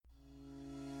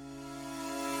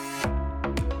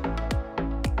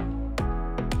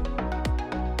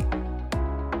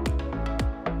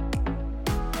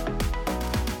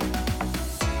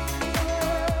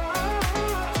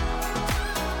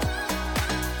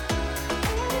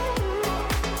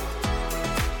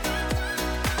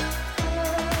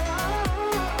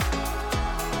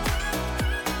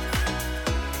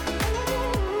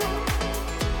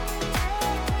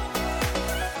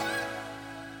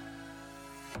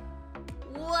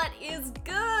What is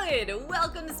good?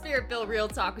 Welcome to Spirit-Filled Real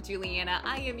Talk with Juliana.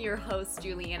 I am your host,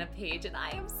 Juliana Page, and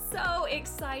I am so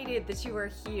excited that you are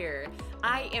here.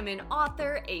 I am an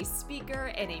author, a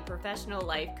speaker, and a professional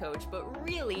life coach, but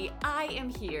really, I am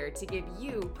here to give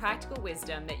you practical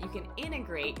wisdom that you can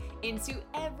integrate into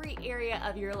every area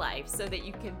of your life so that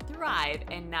you can thrive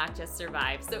and not just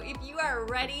survive. So if you are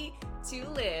ready to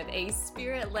live a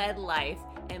spirit-led life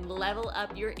and level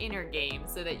up your inner game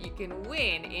so that you can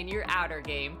win in your outer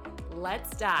game,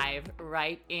 let's dive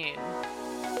right in.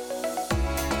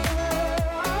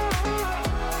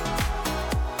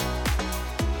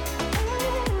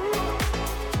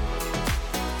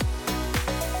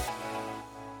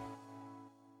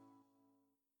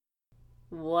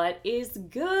 What is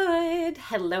good?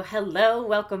 Hello.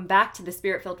 Welcome back to the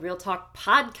Spirit-Filled Real Talk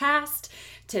podcast.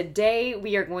 Today,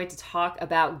 we are going to talk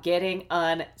about getting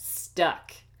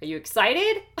unstuck. Are you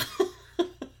excited?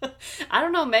 I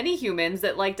don't know many humans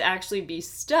that like to actually be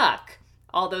stuck.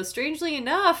 Although, strangely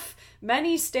enough,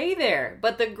 many stay there.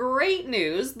 But the great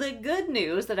news, the good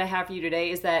news that I have for you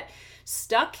today is that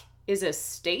stuck is a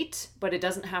state, but it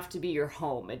doesn't have to be your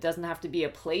home. It doesn't have to be a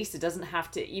place. It doesn't have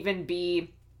to even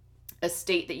be a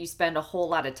state that you spend a whole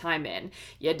lot of time in.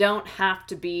 You don't have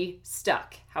to be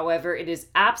stuck. However, it is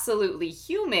absolutely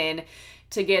human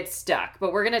to get stuck.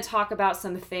 But we're going to talk about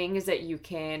some things that you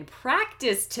can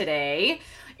practice today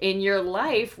in your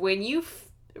life when you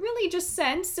really just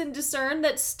sense and discern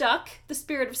that the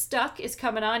spirit of stuck is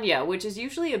coming on you, which is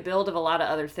usually a build of a lot of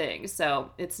other things. So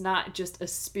it's not just a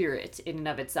spirit in and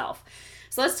of itself.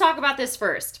 So let's talk about this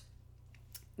first.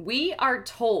 We are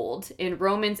told in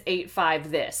Romans 8:5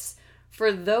 this: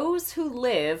 "For those who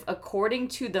live according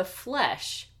to the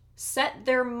flesh set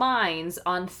their minds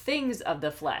on things of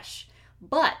the flesh,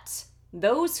 but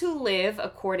those who live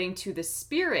according to the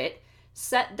Spirit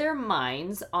set their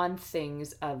minds on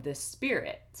things of the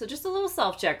Spirit." So just a little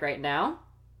self-check right now.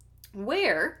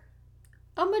 Where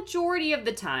a majority of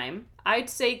the time, I'd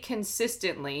say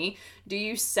consistently, do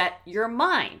you set your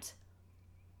mind?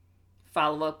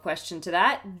 Follow-up question to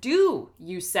that: do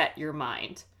you set your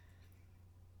mind?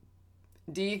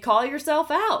 Do you call yourself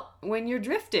out when you're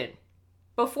drifting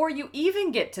before you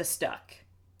even get to stuck?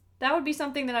 That would be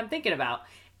something that I'm thinking about.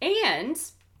 And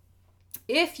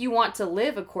if you want to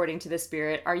live according to the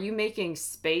Spirit, are you making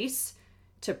space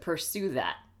to pursue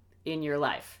that in your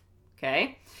life?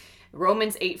 Okay?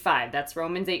 Romans 8:5. That's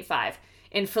Romans 8:5.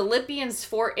 In Philippians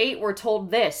 4:8, we're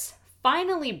told this: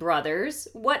 "Finally, brothers,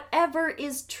 whatever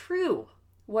is true,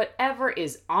 whatever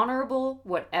is honorable,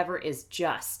 whatever is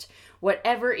just,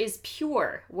 whatever is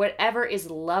pure, whatever is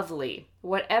lovely,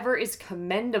 whatever is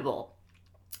commendable,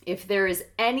 if there is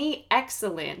any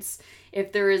excellence,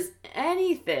 if there is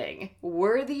anything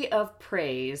worthy of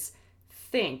praise,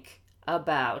 think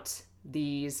about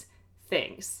these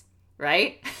things."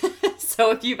 Right? So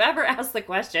if you've ever asked the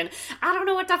question, I don't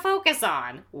know what to focus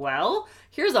on. Well,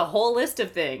 here's a whole list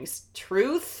of things: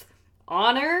 truth,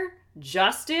 honor,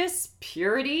 justice,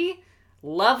 purity,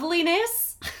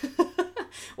 loveliness,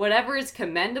 whatever is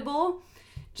commendable.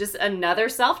 Just another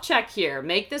self-check here.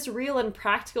 Make this real and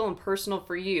practical and personal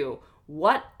for you.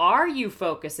 What are you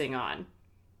focusing on?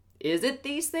 Is it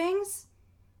these things?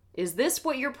 Is this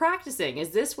what you're practicing?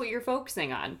 Is this what you're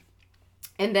focusing on?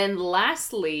 And then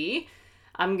lastly,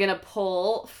 I'm going to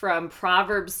pull from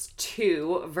Proverbs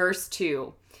 2, verse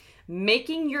 2.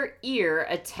 "Making your ear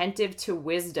attentive to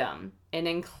wisdom and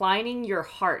inclining your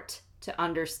heart to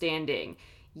understanding."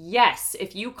 Yes,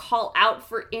 if you call out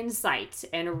for insight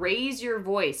and raise your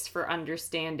voice for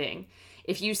understanding,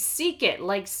 if you seek it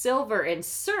like silver and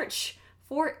search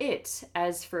for it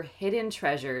as for hidden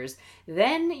treasures,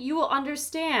 then you will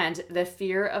understand the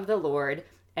fear of the Lord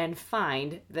and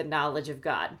find the knowledge of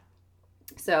God.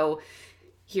 So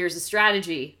here's a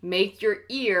strategy. Make your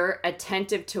ear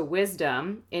attentive to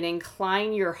wisdom and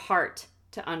incline your heart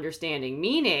to understanding.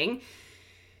 Meaning,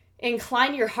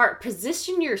 incline your heart,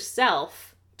 position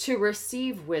yourself to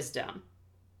receive wisdom,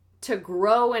 to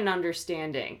grow in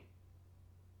understanding,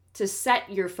 to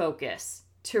set your focus,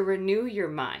 to renew your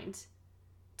mind,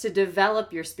 to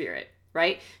develop your spirit,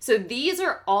 right? So these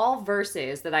are all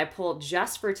verses that I pulled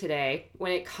just for today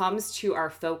when it comes to our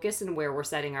focus and where we're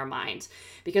setting our mind.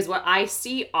 Because what I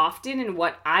see often and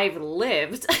what I've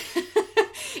lived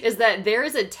is that there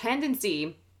is a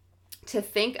tendency to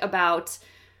think about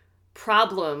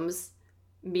problems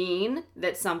mean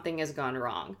that something has gone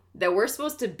wrong, that we're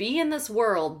supposed to be in this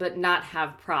world but not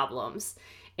have problems.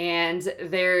 And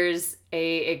there's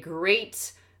a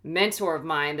great mentor of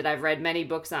mine that I've read many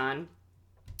books on,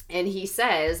 and he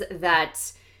says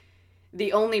that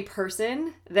The only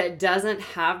person that doesn't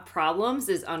have problems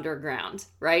is underground,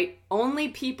 right? Only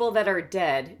people that are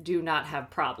dead do not have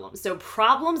problems. So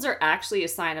problems are actually a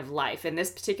sign of life. And this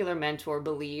particular mentor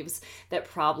believes that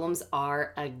problems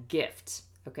are a gift,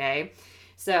 okay?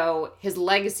 So his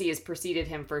legacy has preceded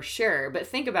him for sure. But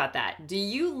think about that. Do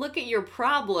you look at your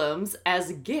problems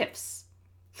as gifts?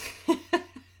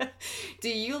 Do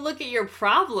you look at your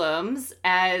problems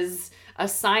as a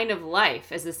sign of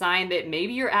life, as a sign that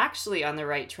maybe you're actually on the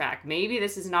right track? Maybe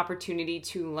this is an opportunity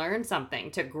to learn something,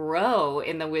 to grow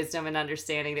in the wisdom and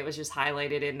understanding that was just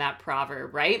highlighted in that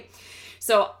proverb, right?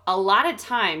 So a lot of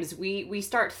times we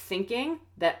start thinking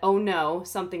that, oh no,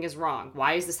 something is wrong.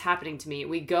 Why is this happening to me?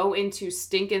 We go into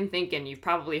stinking thinking. You've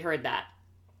probably heard that.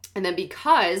 And then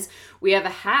because we have a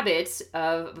habit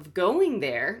of going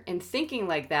there and thinking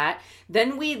like that,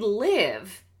 then we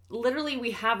live. Literally,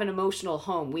 we have an emotional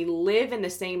home. We live in the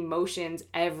same emotions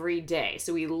every day.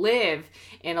 So we live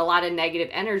in a lot of negative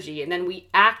energy, and then we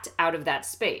act out of that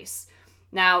space.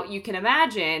 Now, you can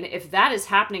imagine if that is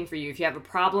happening for you, if you have a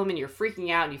problem and you're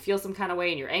freaking out and you feel some kind of way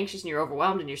and you're anxious and you're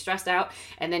overwhelmed and you're stressed out,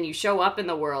 and then you show up in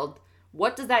the world,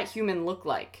 what does that human look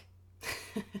like?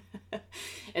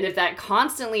 And if that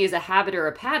constantly is a habit or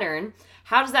a pattern,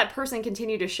 how does that person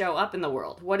continue to show up in the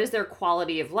world? What is their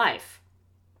quality of life?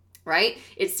 Right?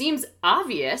 It seems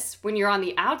obvious when you're on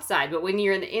the outside, but when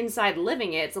you're in the inside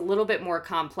living it, it's a little bit more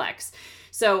complex.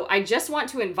 So I just want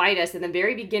to invite us in the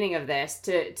very beginning of this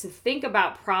to think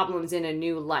about problems in a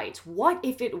new light. What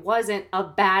if it wasn't a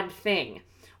bad thing?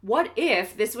 What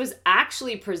if this was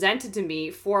actually presented to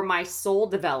me for my soul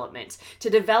development, to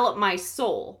develop my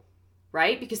soul,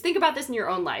 right? Because think about this in your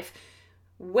own life.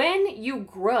 When you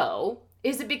grow,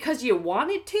 is it because you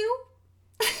wanted to?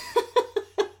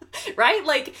 Right?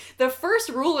 Like the first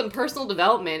rule in personal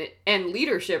development and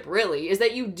leadership really is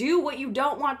that you do what you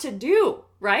don't want to do,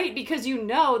 right? Because you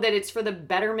know that it's for the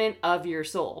betterment of your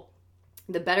soul,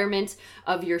 the betterment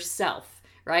of yourself,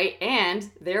 right?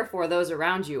 And therefore those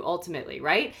around you ultimately,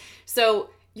 right? So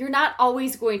you're not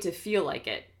always going to feel like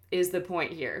it is the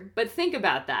point here. But think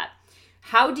about that.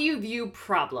 How do you view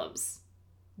problems?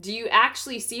 Do you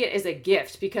actually see it as a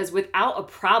gift? Because without a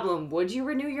problem, would you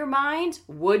renew your mind?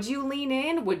 Would you lean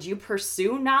in? Would you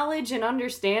pursue knowledge and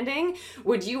understanding?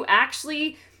 Would you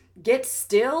actually get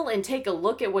still and take a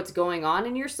look at what's going on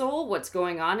in your soul, what's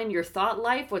going on in your thought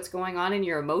life, what's going on in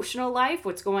your emotional life,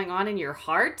 what's going on in your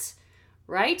heart,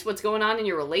 right? What's going on in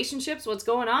your relationships, what's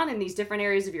going on in these different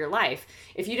areas of your life?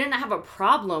 If you didn't have a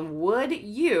problem, would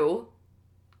you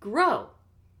grow?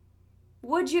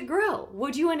 Would you grow?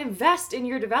 Would you invest in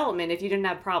your development if you didn't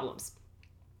have problems?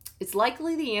 It's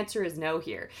likely the answer is no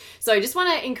here. So I just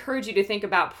want to encourage you to think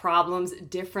about problems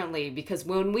differently, because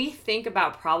when we think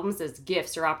about problems as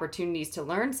gifts or opportunities to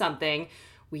learn something,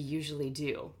 we usually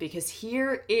do. Because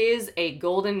here is a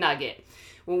golden nugget.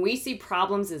 When we see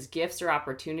problems as gifts or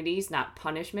opportunities, not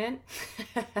punishment,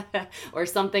 or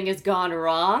something has gone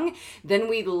wrong, then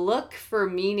we look for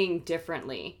meaning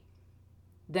differently.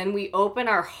 Then we open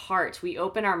our heart, we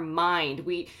open our mind,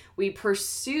 we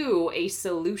pursue a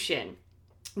solution.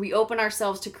 We open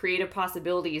ourselves to creative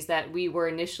possibilities that we were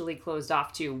initially closed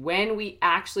off to when we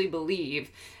actually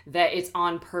believe that it's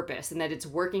on purpose and that it's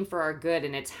working for our good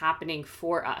and it's happening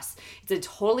for us. It's a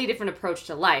totally different approach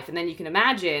to life. And then you can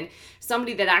imagine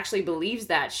somebody that actually believes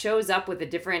that shows up with a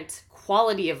different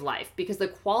quality of life, because the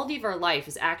quality of our life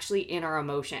is actually in our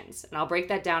emotions. And I'll break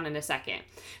that down in a second.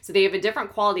 So they have a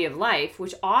different quality of life,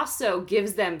 which also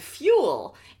gives them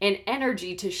fuel and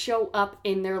energy to show up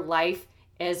in their life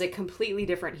as a completely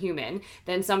different human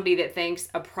than somebody that thinks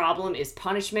a problem is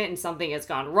punishment and something has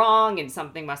gone wrong and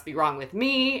something must be wrong with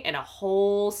me, and a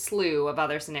whole slew of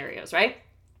other scenarios, right?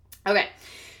 Okay,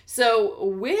 so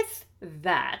with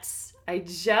that, I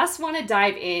just want to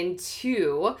dive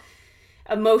into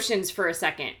emotions for a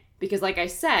second, because like I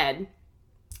said,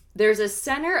 there's a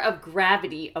center of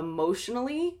gravity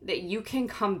emotionally that you can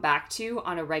come back to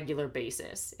on a regular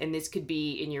basis. And this could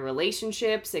be in your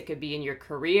relationships, it could be in your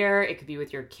career, it could be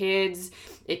with your kids,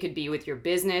 it could be with your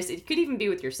business, it could even be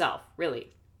with yourself,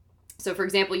 really. So for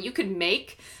example, you could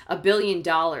make $1 billion,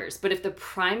 but if the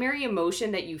primary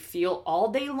emotion that you feel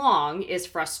all day long is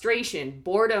frustration,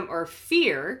 boredom, or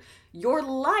fear, your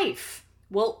life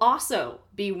will also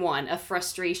be one of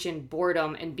frustration,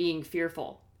 boredom, and being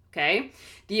fearful. Okay?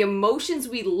 The emotions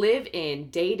we live in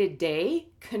day to day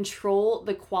control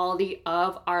the quality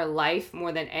of our life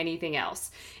more than anything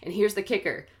else. And here's the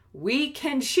kicker. We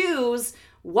can choose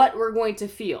what we're going to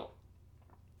feel.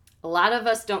 A lot of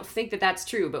us don't think that that's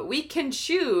true, but we can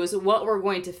choose what we're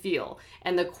going to feel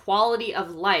and the quality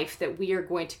of life that we are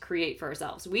going to create for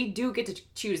ourselves. We do get to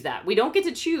choose that. We don't get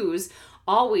to choose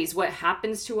always what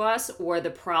happens to us or the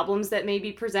problems that may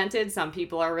be presented. Some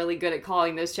people are really good at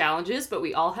calling those challenges, but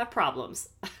we all have problems,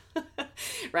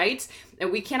 right?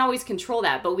 And we can't always control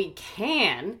that, but we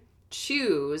can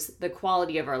choose the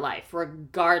quality of our life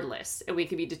regardless, and we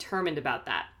can be determined about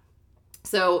that.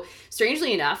 So,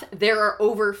 strangely enough, there are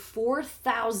over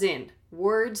 4,000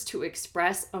 words to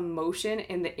express emotion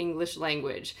in the English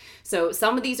language. So,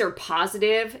 some of these are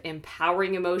positive,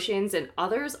 empowering emotions, and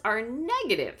others are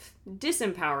negative,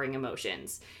 disempowering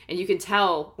emotions. And you can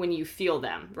tell when you feel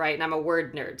them, right? And I'm a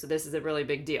word nerd, so this is a really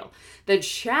big deal. The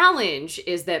challenge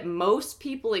is that most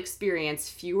people experience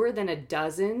fewer than a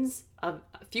dozen of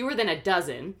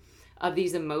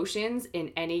these emotions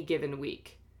in any given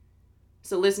week.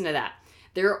 So, listen to that.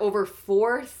 There are over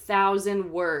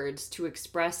 4,000 words to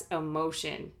express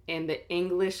emotion in the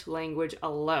English language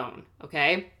alone,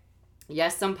 okay?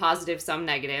 Yes, some positive, some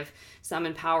negative, some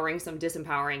empowering, some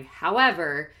disempowering.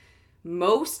 However,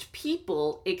 most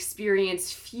people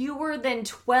experience fewer than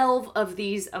 12 of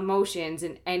these emotions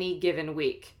in any given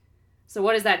week. So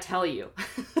what does that tell you?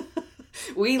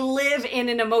 We live in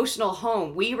an emotional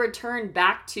home. We return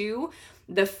back to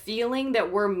the feeling that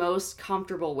we're most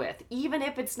comfortable with, even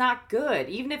if it's not good,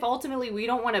 even if ultimately we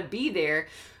don't want to be there,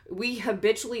 we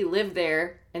habitually live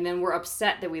there and then we're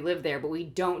upset that we live there, but we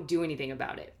don't do anything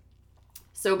about it.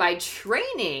 So by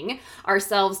training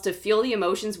ourselves to feel the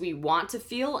emotions we want to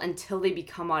feel until they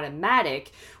become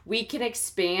automatic, we can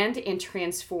expand and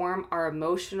transform our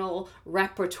emotional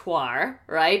repertoire,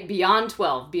 right? Beyond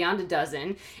 12, beyond a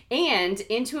dozen, and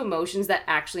into emotions that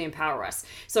actually empower us.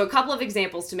 So a couple of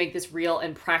examples to make this real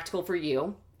and practical for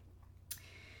you.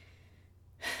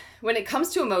 When it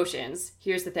comes to emotions,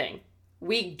 here's the thing.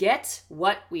 We get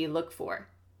what we look for.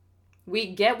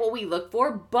 We get what we look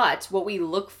for, but what we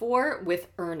look for with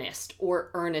earnest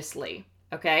or earnestly,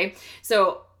 okay?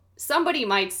 So somebody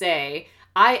might say,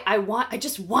 I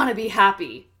just want to be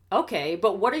happy. Okay,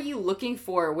 but what are you looking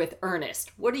for with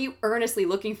earnest? What are you earnestly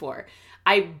looking for?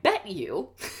 I bet you,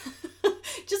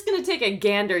 just going to take a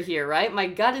gander here, right? My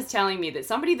gut is telling me that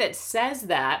somebody that says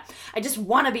that, I just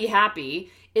want to be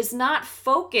happy, is not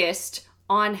focused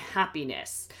on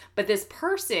happiness. But this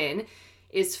person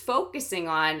is focusing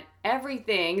on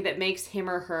everything that makes him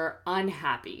or her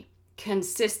unhappy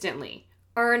consistently,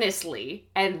 earnestly,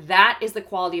 and that is the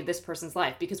quality of this person's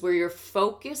life, because where your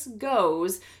focus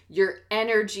goes, your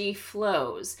energy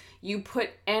flows. You put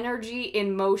energy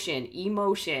in motion,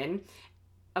 emotion,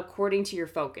 according to your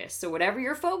focus. So whatever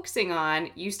you're focusing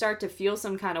on, you start to feel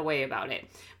some kind of way about it.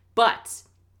 But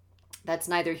that's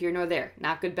neither here nor there.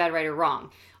 Not good, bad, right, or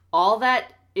wrong. All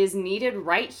that is needed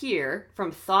right here from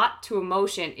thought to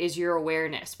emotion is your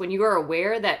awareness. When you are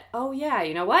aware that, oh yeah,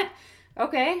 you know what?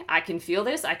 Okay, I can feel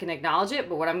this, I can acknowledge it,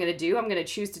 but what I'm going to do, I'm going to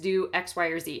choose to do X, Y,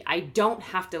 or Z. I don't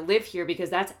have to live here because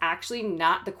that's actually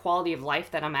not the quality of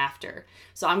life that I'm after.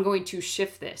 So I'm going to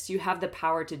shift this. You have the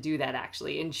power to do that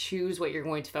actually and choose what you're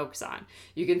going to focus on.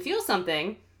 You can feel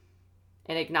something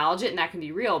and acknowledge it, and that can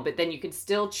be real, but then you can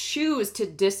still choose to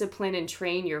discipline and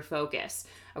train your focus,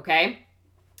 okay?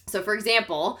 So for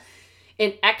example,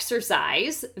 an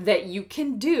exercise that you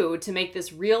can do to make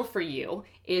this real for you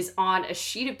is on a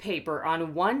sheet of paper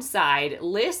on one side,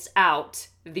 list out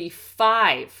the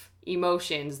 5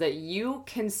 emotions that you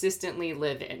consistently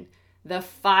live in. The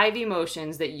 5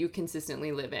 emotions that you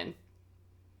consistently live in.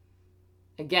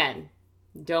 Again,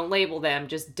 don't label them,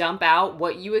 just dump out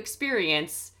what you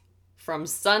experience from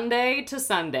Sunday to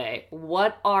Sunday.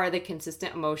 What are the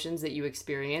consistent emotions that you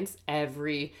experience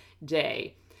every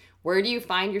day? Where do you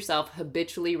find yourself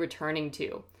habitually returning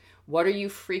to? What are you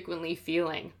frequently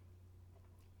feeling?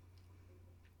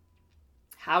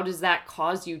 How does that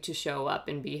cause you to show up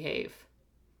and behave?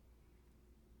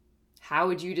 How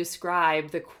would you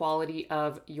describe the quality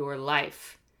of your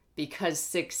life? Because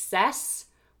success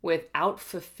without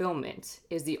fulfillment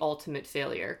is the ultimate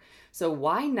failure. So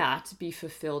why not be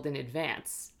fulfilled in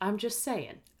advance? I'm just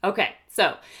saying. Okay,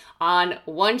 so on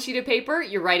one sheet of paper,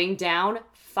 you're writing down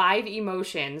 5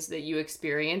 emotions that you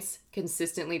experience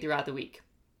consistently throughout the week.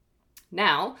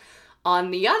 Now, on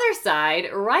the other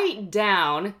side, write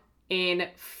down in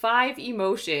 5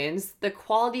 emotions the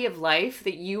quality of life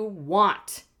that you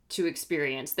want to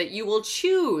experience, that you will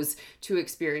choose to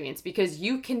experience, because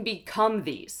you can become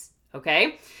these,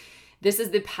 okay? This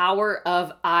is the power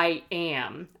of I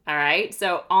am. All right.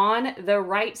 So on the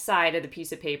right side of the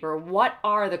piece of paper, what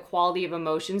are the quality of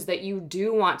emotions that you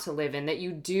do want to live in, that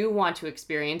you do want to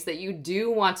experience, that you do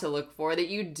want to look for, that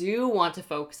you do want to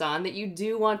focus on, that you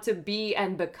do want to be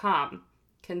and become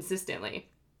consistently?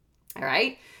 All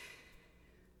right.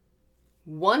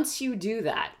 Once you do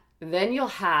that, then you'll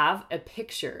have a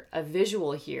picture, a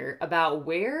visual here about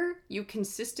where you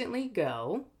consistently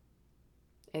go.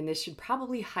 And this should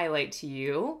probably highlight to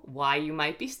you why you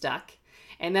might be stuck.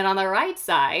 And then on the right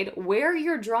side, where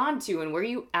you're drawn to and where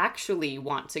you actually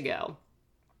want to go.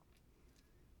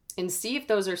 And see if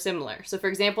those are similar. So for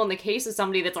example, in the case of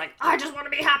somebody that's like, I just want to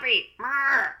be happy,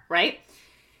 right?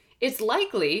 It's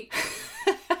likely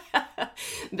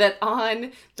that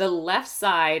on the left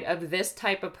side of this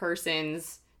type of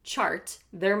person's chart,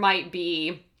 there might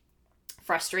be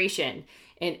frustration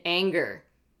and anger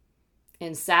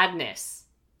and sadness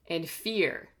and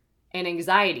fear and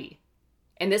anxiety.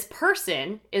 And this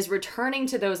person is returning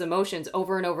to those emotions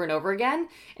over and over and over again.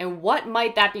 And what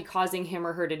might that be causing him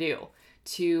or her to do?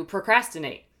 To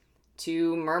procrastinate,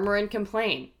 to murmur and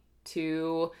complain,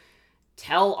 to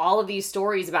tell all of these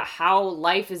stories about how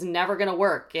life is never going to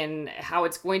work and how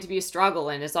it's going to be a struggle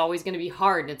and it's always going to be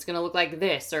hard and it's going to look like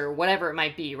this or whatever it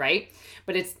might be, right?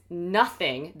 But it's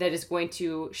nothing that is going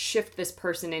to shift this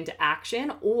person into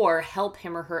action or help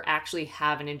him or her actually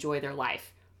have and enjoy their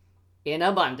life in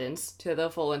abundance to the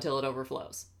full until it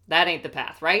overflows. That ain't the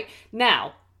path, right?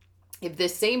 Now, if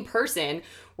this same person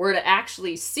were to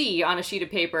actually see on a sheet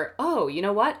of paper, oh, you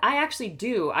know what? I actually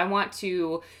do. I want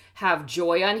to have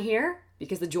joy on here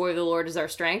because the joy of the Lord is our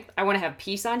strength. I want to have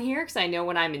peace on here because I know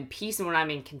when I'm in peace and when I'm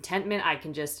in contentment, I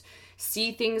can just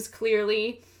see things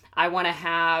clearly. I want to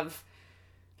have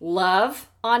love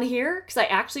on here because I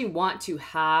actually want to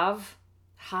have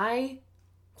high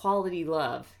quality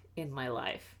love in my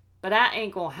life. But that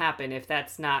ain't gonna happen if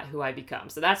that's not who I become.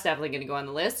 So that's definitely gonna go on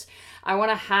the list. I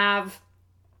wanna have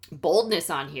boldness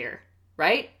on here,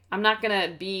 right? I'm not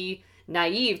gonna be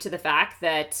naive to the fact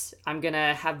that I'm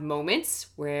gonna have moments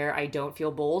where I don't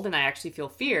feel bold and I actually feel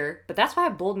fear, but that's why I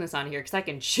have boldness on here, because I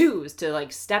can choose to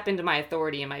like step into my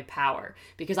authority and my power,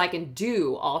 because I can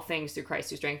do all things through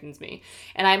Christ who strengthens me.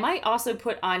 And I might also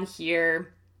put on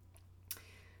here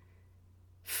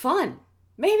fun.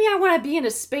 Maybe I want to be in a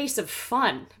space of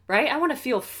fun, right? I want to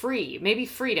feel free, maybe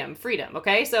freedom,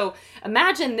 okay? So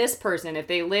imagine this person, if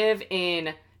they live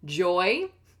in joy,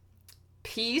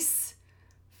 peace,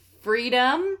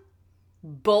 freedom,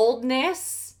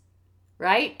 boldness,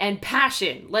 right? And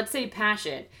passion. Let's say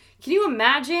passion. Can you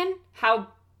imagine how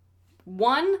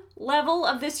one level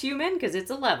of this human, because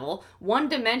it's a level, one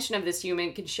dimension of this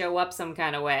human can show up some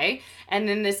kind of way, and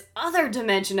then this other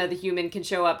dimension of the human can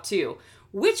show up too?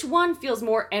 Which one feels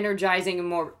more energizing and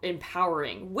more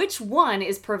empowering? Which one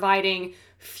is providing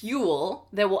fuel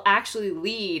that will actually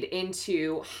lead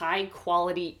into high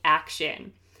quality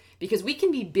action? Because we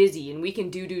can be busy and we can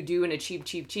do and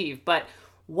achieve, but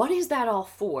what is that all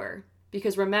for?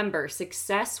 Because remember,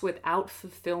 success without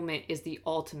fulfillment is the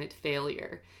ultimate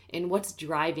failure. And what's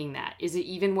driving that? Is it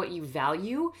even what you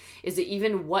value? Is it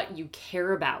even what you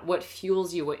care about? What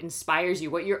fuels you? What inspires you?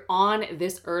 What you're on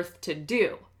this earth to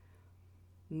do?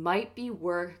 Might be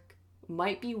worth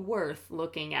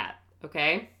looking at,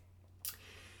 okay?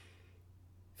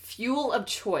 Fuel of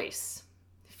choice.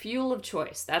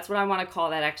 That's what I want to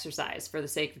call that exercise for the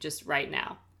sake of just right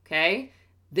now, okay?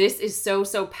 This is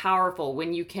so powerful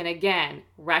when you can, again,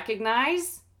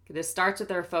 recognize, this starts with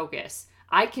our focus.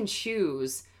 I can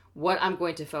choose what I'm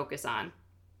going to focus on,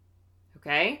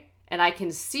 okay? And I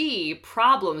can see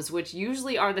problems, which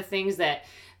usually are the things that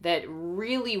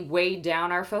really weigh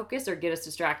down our focus or get us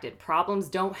distracted. Problems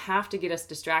don't have to get us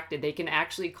distracted. They can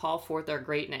actually call forth our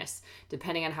greatness,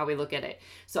 depending on how we look at it.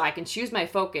 So I can choose my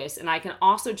focus, and I can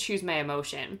also choose my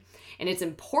emotion. And it's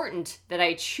important that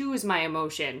I choose my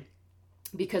emotion,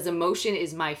 because emotion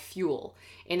is my fuel,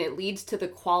 and it leads to the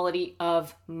quality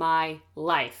of my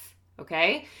life,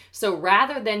 okay? So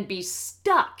rather than be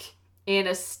stuck in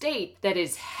a state that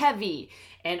is heavy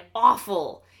and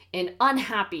awful and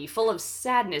unhappy, full of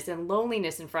sadness and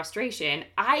loneliness and frustration,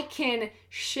 I can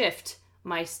shift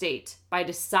my state by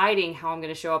deciding how I'm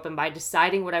going to show up and by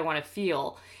deciding what I want to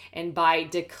feel and by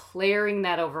declaring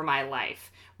that over my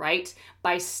life, right?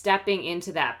 By stepping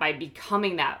into that, by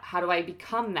becoming that. How do I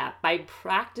become that? By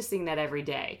practicing that every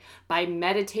day, by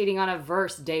meditating on a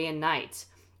verse day and night,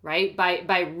 right?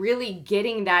 By really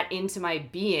getting that into my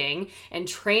being and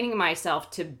training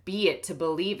myself to be it, to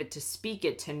believe it, to speak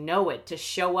it, to know it, to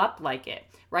show up like it,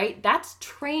 right? That's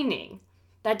training.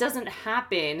 That doesn't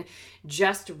happen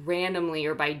just randomly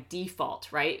or by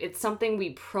default, right? It's something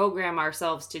we program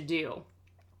ourselves to do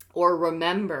or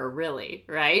remember, really,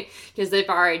 right? Because if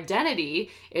our identity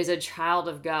is a child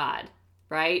of God,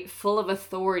 right? Full of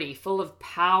authority, full of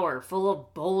power, full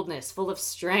of boldness, full of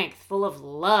strength, full of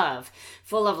love,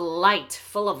 full of light,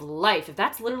 full of life. If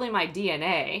that's literally my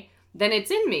DNA, then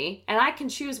it's in me and I can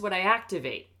choose what I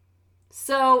activate.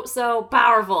 So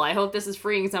powerful. I hope this is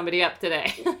freeing somebody up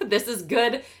today. This is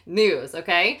good news,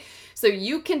 okay? So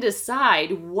you can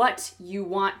decide what you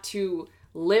want to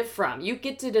live from. You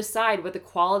get to decide what the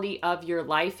quality of your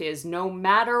life is no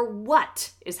matter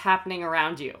what is happening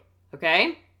around you,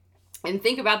 okay? And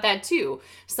think about that too.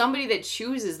 Somebody that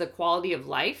chooses the quality of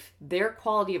life, their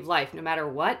quality of life, no matter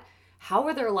what, how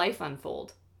will their life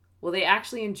unfold? Will they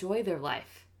actually enjoy their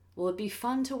life? Will it be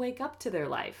fun to wake up to their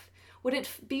life? Would it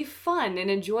be fun and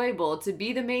enjoyable to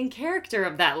be the main character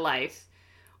of that life?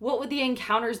 What would the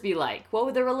encounters be like? What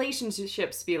would the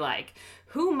relationships be like?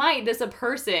 Who might this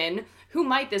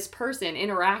person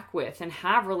interact with and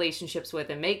have relationships with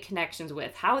and make connections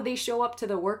with? How would they show up to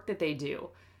the work that they do?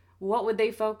 What would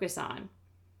they focus on?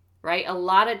 Right? A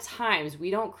lot of times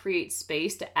we don't create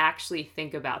space to actually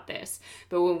think about this.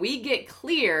 But when we get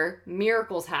clear,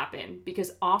 miracles happen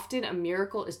because often a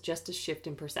miracle is just a shift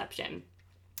in perception.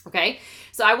 Okay,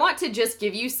 so I want to just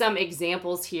give you some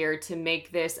examples here to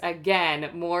make this,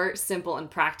 again, more simple and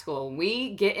practical. When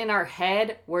we get in our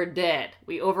head, we're dead.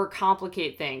 We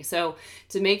overcomplicate things. So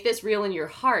to make this real in your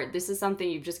heart, this is something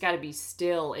you've just got to be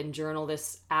still and journal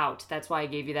this out. That's why I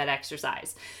gave you that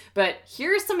exercise. But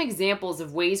here are some examples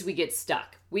of ways we get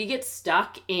stuck. We get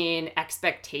stuck in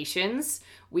expectations.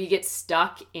 We get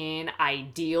stuck in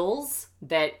ideals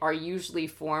that are usually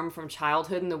formed from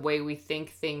childhood and the way we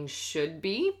think things should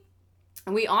be.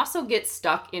 And we also get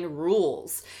stuck in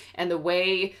rules and the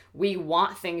way we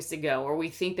want things to go, or we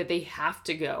think that they have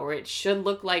to go, or it should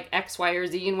look like X, Y, or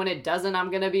Z, and when it doesn't,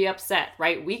 I'm going to be upset,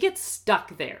 right? We get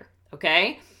stuck there,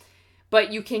 okay?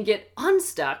 But you can get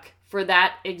unstuck, for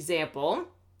that example,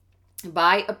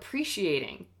 by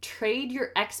appreciating. Trade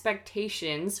your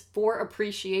expectations for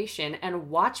appreciation and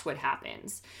watch what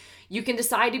happens. You can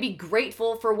decide to be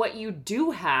grateful for what you do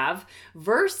have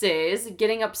versus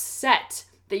getting upset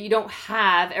that you don't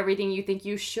have everything you think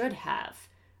you should have,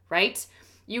 right?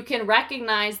 You can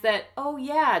recognize that, oh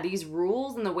yeah, these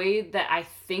rules and the way that I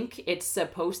think it's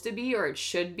supposed to be or it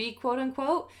should be, quote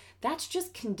unquote, that's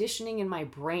just conditioning in my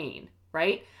brain,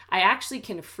 right? I actually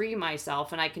can free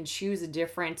myself and I can choose a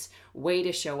different way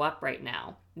to show up right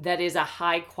now that is a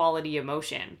high quality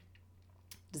emotion.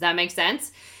 Does that make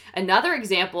sense? Another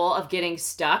example of getting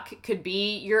stuck could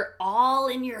be you're all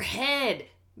in your head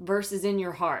versus in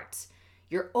your heart.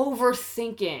 You're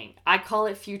overthinking. I call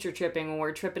it future tripping when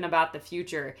we're tripping about the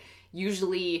future,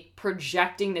 usually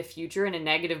projecting the future in a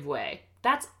negative way.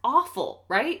 That's awful,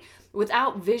 right?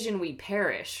 Without vision, we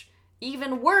perish.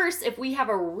 Even worse, if we have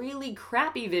a really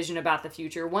crappy vision about the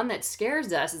future, one that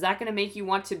scares us, is that going to make you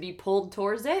want to be pulled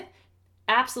towards it?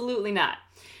 Absolutely not.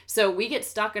 So we get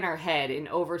stuck in our head in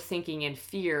overthinking and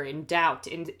fear and doubt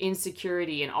and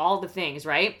insecurity and all the things,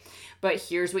 right? But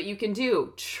here's what you can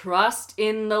do. Trust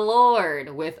in the Lord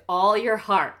with all your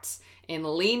heart and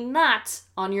lean not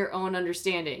on your own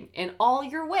understanding. In all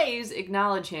your ways,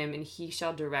 acknowledge him and he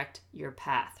shall direct your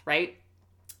path, right?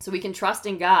 So we can trust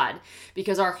in God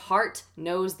because our heart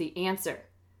knows the answer.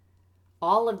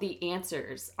 All of the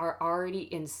answers are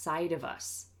already inside of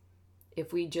us.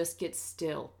 If we just get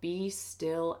still, be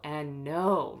still and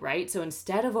know, right? So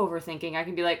instead of overthinking, I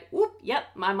can be like, whoop, yep,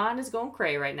 my mind is going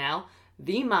cray right now.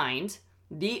 The mind,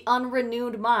 the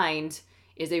unrenewed mind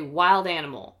is a wild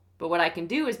animal. But what I can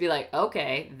do is be like,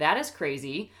 okay, that is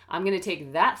crazy. I'm going to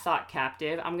take that thought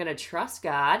captive. I'm going to trust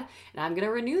God and I'm going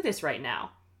to renew this right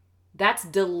now. That's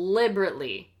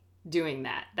deliberately doing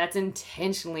that. That's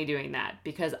intentionally doing that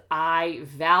because I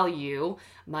value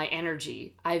my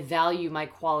energy. I value my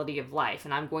quality of life,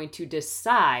 and I'm going to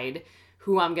decide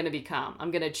who I'm going to become.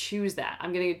 I'm going to choose that.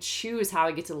 I'm going to choose how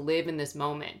I get to live in this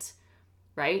moment,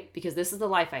 right? Because this is the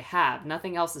life I have.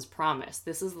 Nothing else is promised.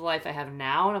 This is the life I have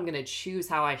now, and I'm going to choose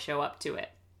how I show up to it.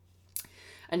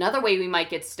 Another way we might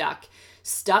get stuck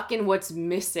in what's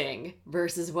missing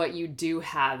versus what you do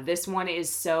have. This one is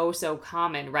so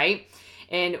common, right?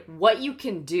 And what you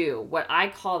can do, what I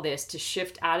call this to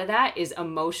shift out of that is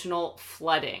emotional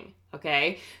flooding,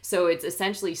 okay? So it's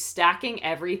essentially stacking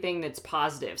everything that's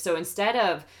positive. So instead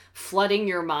of flooding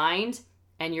your mind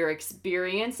and your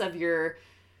experience of your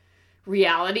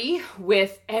reality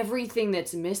with everything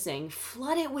that's missing,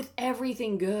 flood it with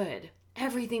everything good,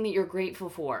 everything that you're grateful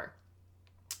for.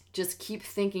 just keep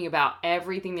thinking about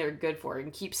everything they're good for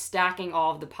and keep stacking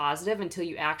all of the positive until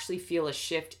you actually feel a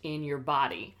shift in your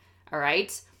body. All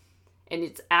right?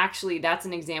 And that's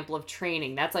an example of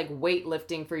training. That's like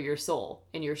weightlifting for your soul.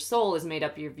 And your soul is made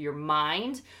up of your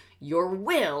mind, your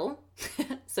will.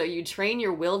 So you train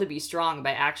your will to be strong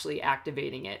by actually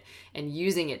activating it and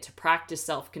using it to practice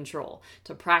self-control,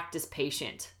 to practice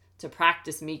patience, to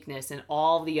practice meekness, and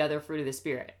all the other fruit of the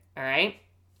Spirit. All right?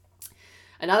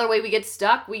 Another way we get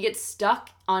stuck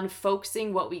on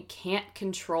focusing what we can't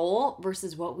control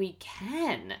versus what we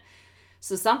can.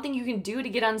 So something you can do to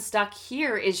get unstuck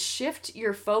here is shift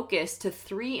your focus to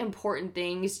 3 important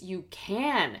things you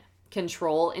can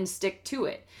control and stick to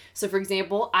it. So for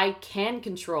example, I can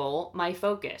control my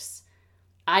focus.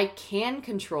 I can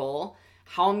control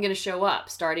how I'm going to show up,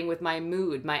 starting with my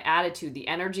mood, my attitude, the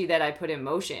energy that I put in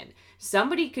motion.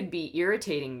 Somebody could be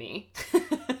irritating me,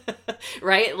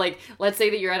 right? Like, let's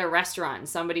say that you're at a restaurant and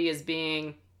somebody is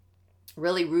being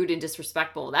really rude and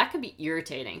disrespectful. That could be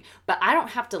irritating, but I don't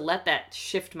have to let that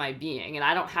shift my being, and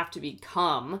I don't have to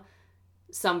become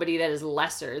somebody that is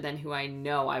lesser than who I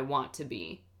know I want to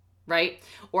be, right?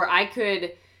 Or I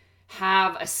could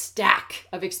have a stack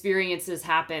of experiences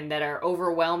happen that are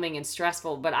overwhelming and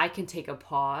stressful, but I can take a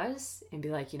pause and be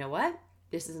like, you know what?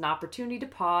 This is an opportunity to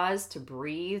pause, to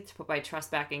breathe, to put my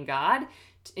trust back in God,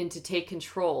 and to take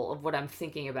control of what I'm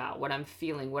thinking about, what I'm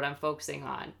feeling, what I'm focusing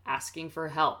on, asking for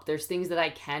help. There's things that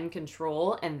I can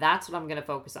control, and that's what I'm going to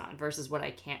focus on versus what I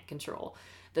can't control.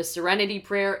 The serenity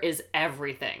prayer is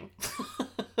everything,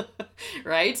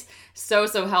 right? So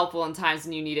helpful in times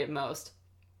when you need it most.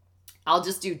 I'll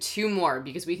just do 2 more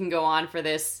because we can go on for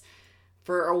this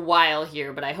for a while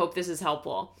here, but I hope this is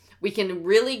helpful. We can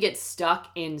really get stuck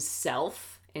in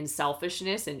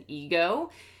selfishness and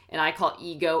ego. And I call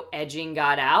ego edging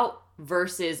God out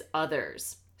versus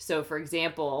others. So for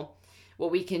example,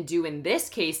 what we can do in this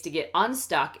case to get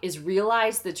unstuck is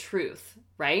realize the truth,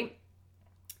 right?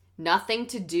 Nothing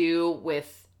to do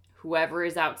with whoever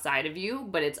is outside of you,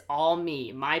 but it's all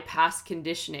me, my past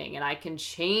conditioning, and I can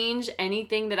change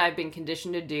anything that I've been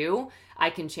conditioned to do.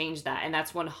 I can change that, and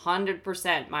that's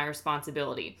 100% my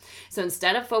responsibility. So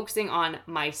instead of focusing on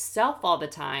myself all the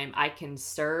time, I can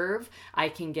serve, I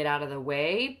can get out of the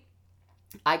way,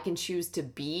 I can choose to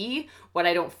be what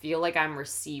I don't feel like I'm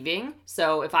receiving.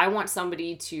 So if I want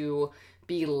somebody to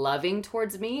be loving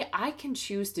towards me, I can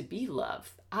choose to be love.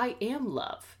 I am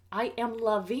love. I am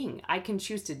loving. I can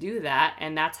choose to do that,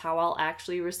 and that's how I'll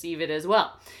actually receive it as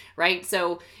well, right?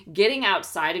 So getting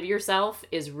outside of yourself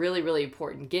is really, really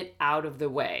important. Get out of the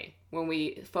way. When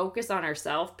we focus on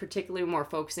ourselves, particularly when we're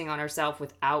focusing on ourselves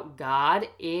without God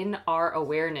in our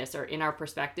awareness or in our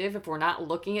perspective, if we're not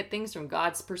looking at things from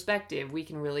God's perspective, we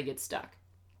can really get stuck.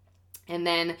 And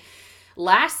then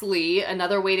lastly,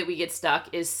 another way that we get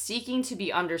stuck is seeking to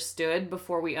be understood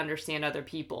before we understand other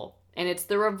people. And it's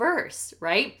the reverse,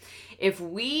 right? If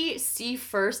we see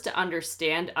first to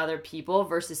understand other people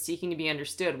versus seeking to be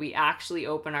understood, we actually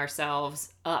open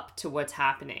ourselves up to what's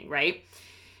happening, right?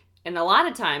 And a lot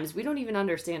of times we don't even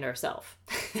understand ourselves.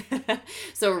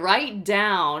 So write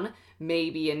down,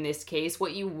 maybe in this case,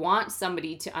 what you want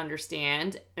somebody to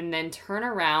understand, and then turn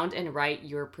around and write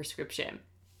your prescription.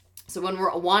 So when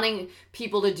we're wanting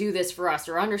people to do this for us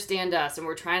or understand us, and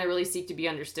we're trying to really seek to be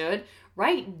understood,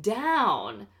 write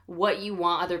down what you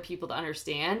want other people to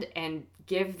understand and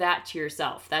give that to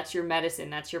yourself. That's your medicine.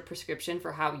 That's your prescription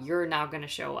for how you're now going to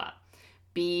show up.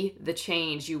 Be the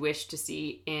change you wish to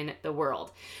see in the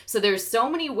world. So there's so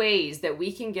many ways that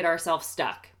we can get ourselves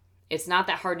stuck. It's not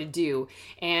that hard to do.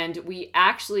 And we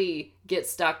actually get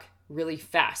stuck really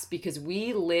fast because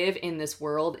we live in this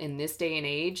world in this day and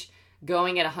age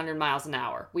going at 100 miles an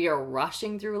hour. We are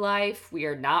rushing through life. We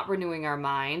are not renewing our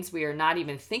minds. We are not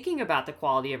even thinking about the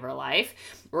quality of our life.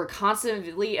 We're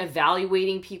constantly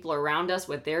evaluating people around us,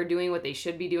 what they're doing, what they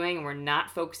should be doing, and we're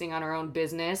not focusing on our own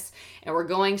business. And we're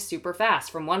going super fast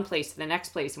from one place to the next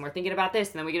place, and we're thinking about this,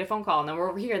 and then we get a phone call, and then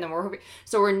we're over here, and then we're over here.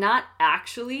 So we're not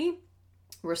actually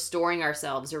restoring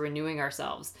ourselves or renewing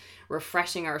ourselves,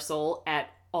 refreshing our soul at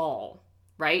all,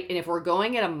 right? And if we're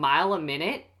going at a mile a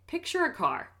minute, picture a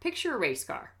car, picture a race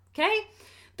car, okay?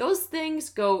 Those things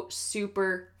go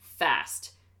super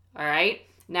fast, all right?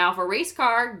 Now, if a race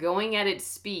car going at its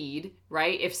speed,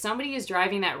 right? If somebody is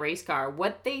driving that race car,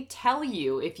 what they tell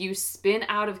you if you spin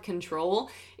out of control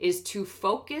is to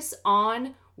focus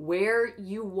on where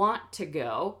you want to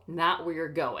go, not where you're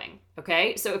going,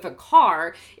 okay? So if a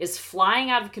car is flying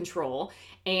out of control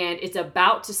and it's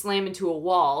about to slam into a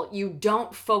wall, you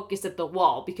don't focus at the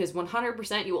wall because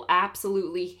 100% you will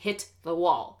absolutely hit the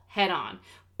wall head on.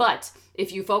 But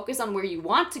if you focus on where you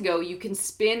want to go, you can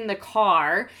spin the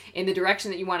car in the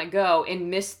direction that you want to go and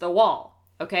miss the wall.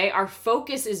 Okay, our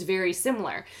focus is very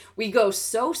similar. We go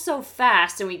so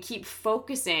fast and we keep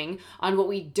focusing on what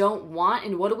we don't want,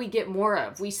 and what do we get more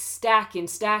of? We stack and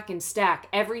stack and stack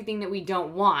everything that we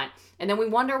don't want, and then we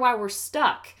wonder why we're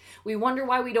stuck. We wonder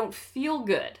why we don't feel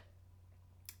good.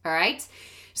 All right,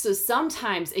 so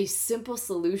sometimes a simple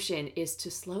solution is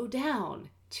to slow down,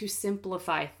 to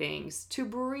simplify things, to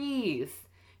breathe,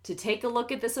 to take a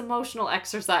look at this emotional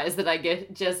exercise that I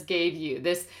just gave you,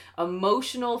 this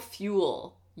emotional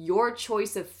fuel, your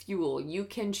choice of fuel. You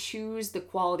can choose the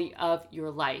quality of your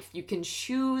life. You can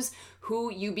choose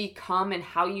who you become and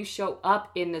how you show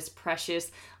up in this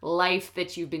precious life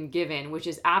that you've been given, which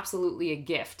is absolutely a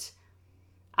gift.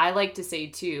 I like to say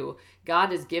too,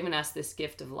 God has given us this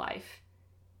gift of life,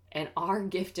 and our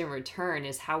gift in return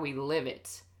is how we live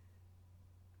it.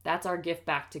 That's our gift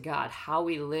back to God, how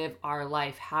we live our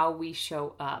life, how we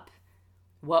show up,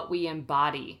 what we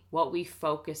embody, what we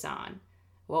focus on,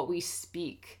 what we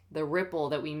speak, the ripple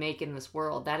that we make in this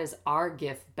world. That is our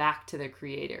gift back to the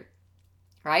Creator,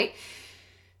 right?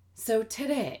 So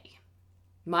today,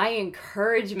 my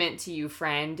encouragement to you,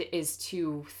 friend, is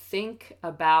to think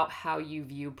about how you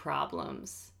view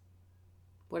problems.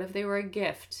 What if they were a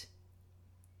gift?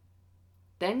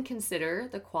 Then consider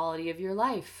the quality of your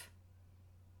life.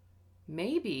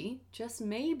 Maybe, just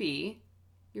maybe,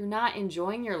 you're not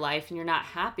enjoying your life and you're not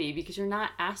happy because you're not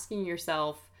asking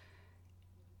yourself,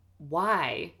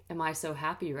 why am I so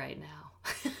happy right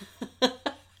now?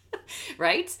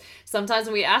 Right? Sometimes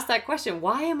when we ask that question,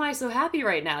 why am I so happy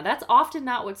right now? That's often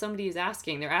not what somebody is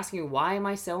asking. They're asking, why am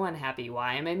I so unhappy?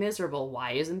 Why am I miserable?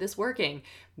 Why isn't this working?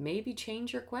 Maybe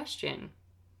change your question.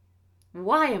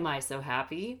 Why am I so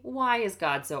happy? Why is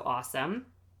God so awesome?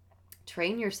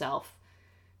 Train yourself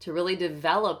to really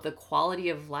develop the quality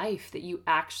of life that you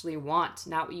actually want,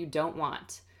 not what you don't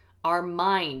want. Our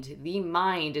mind, the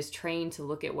mind is trained to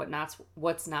look at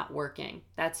what's not working.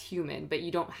 That's human, but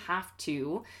you don't have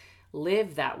to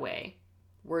live that way.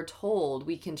 We're told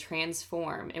we can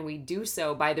transform, and we do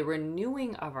so by the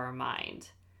renewing of our mind.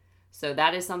 So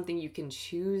that is something you can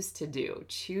choose to do,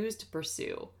 choose to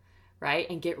pursue, right?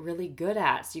 And get really good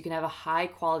at, so you can have a high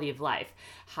quality of life.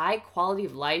 High quality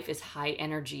of life is high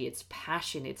energy, it's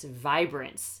passion, it's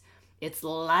vibrance, it's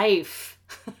life,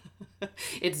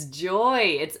 it's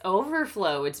joy, it's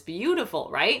overflow, it's beautiful,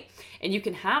 right? And you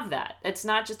can have that. That's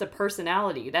not just a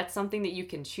personality. That's something that you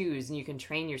can choose and you can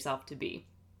train yourself to be.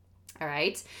 All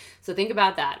right? So think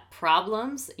about that.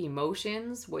 Problems,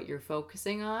 emotions, what you're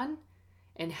focusing on,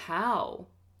 and how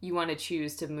you want to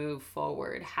choose to move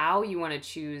forward, how you want to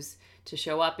choose to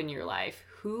show up in your life,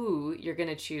 who you're going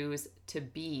to choose to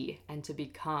be and to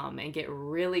become and get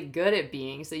really good at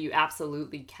being, so you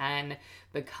absolutely can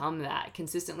become that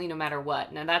consistently no matter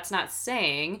what. Now, that's not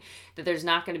saying that there's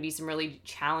not going to be some really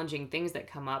challenging things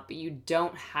that come up, but you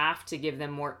don't have to give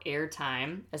them more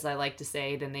airtime, as I like to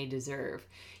say, than they deserve.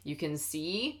 You can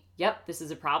see, yep, this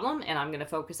is a problem, and I'm going to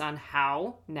focus on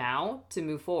how now to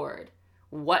move forward,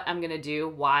 what I'm going to do,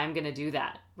 why I'm going to do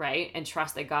that, right? And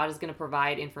trust that God is going to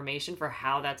provide information for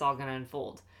how that's all going to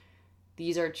unfold.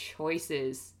 These are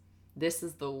choices. This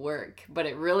is the work, but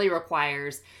it really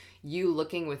requires you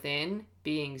looking within,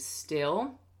 being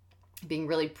still, being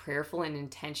really prayerful and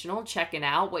intentional, checking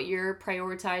out what you're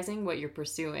prioritizing, what you're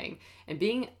pursuing, and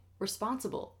being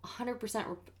responsible,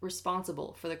 100%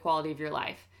 responsible for the quality of your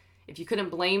life. If you couldn't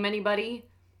blame anybody,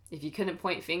 if you couldn't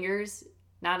point fingers,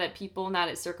 not at people, not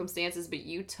at circumstances, but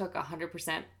you took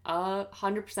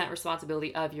 100%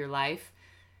 responsibility of your life,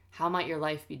 how might your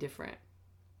life be different?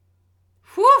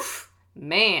 Whew,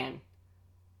 man.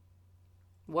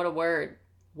 What a word.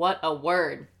 What a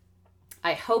word.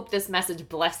 I hope this message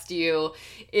blessed you.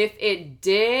 If it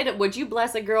did, would you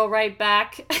bless a girl right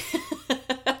back?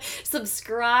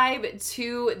 Subscribe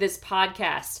to this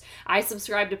podcast. I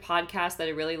subscribe to podcasts that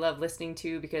I really love listening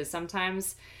to because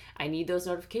sometimes I need those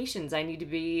notifications. I need to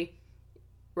be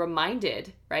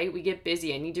reminded, right? We get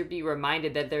busy. I need to be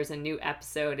reminded that there's a new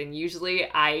episode, and usually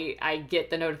I get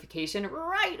the notification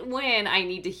right when I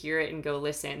need to hear it and go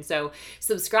listen. So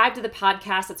subscribe to the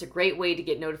podcast. That's a great way to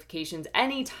get notifications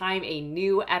anytime a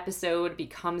new episode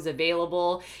becomes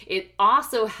available. It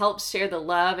also helps share the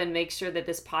love and make sure that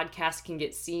this podcast can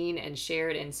get seen and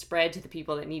shared and spread to the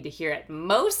people that need to hear it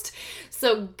most.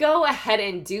 So go ahead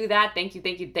and do that. Thank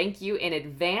you in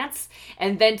advance.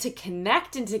 And then to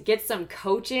connect and to get some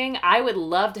coaching, I would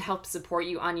love to help support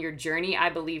you on your journey. I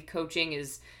believe coaching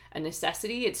is a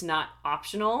necessity. It's not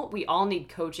optional. We all need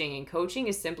coaching, and coaching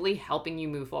is simply helping you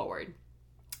move forward.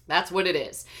 That's what it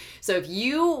is. So if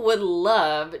you would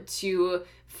love to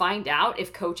find out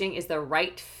if coaching is the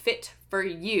right fit for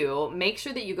you, make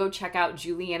sure that you go check out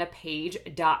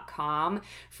julianapage.com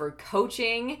for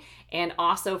coaching and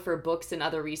also for books and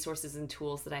other resources and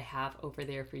tools that I have over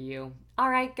there for you. All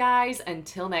right, guys,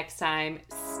 until next time,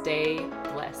 stay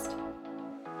blessed.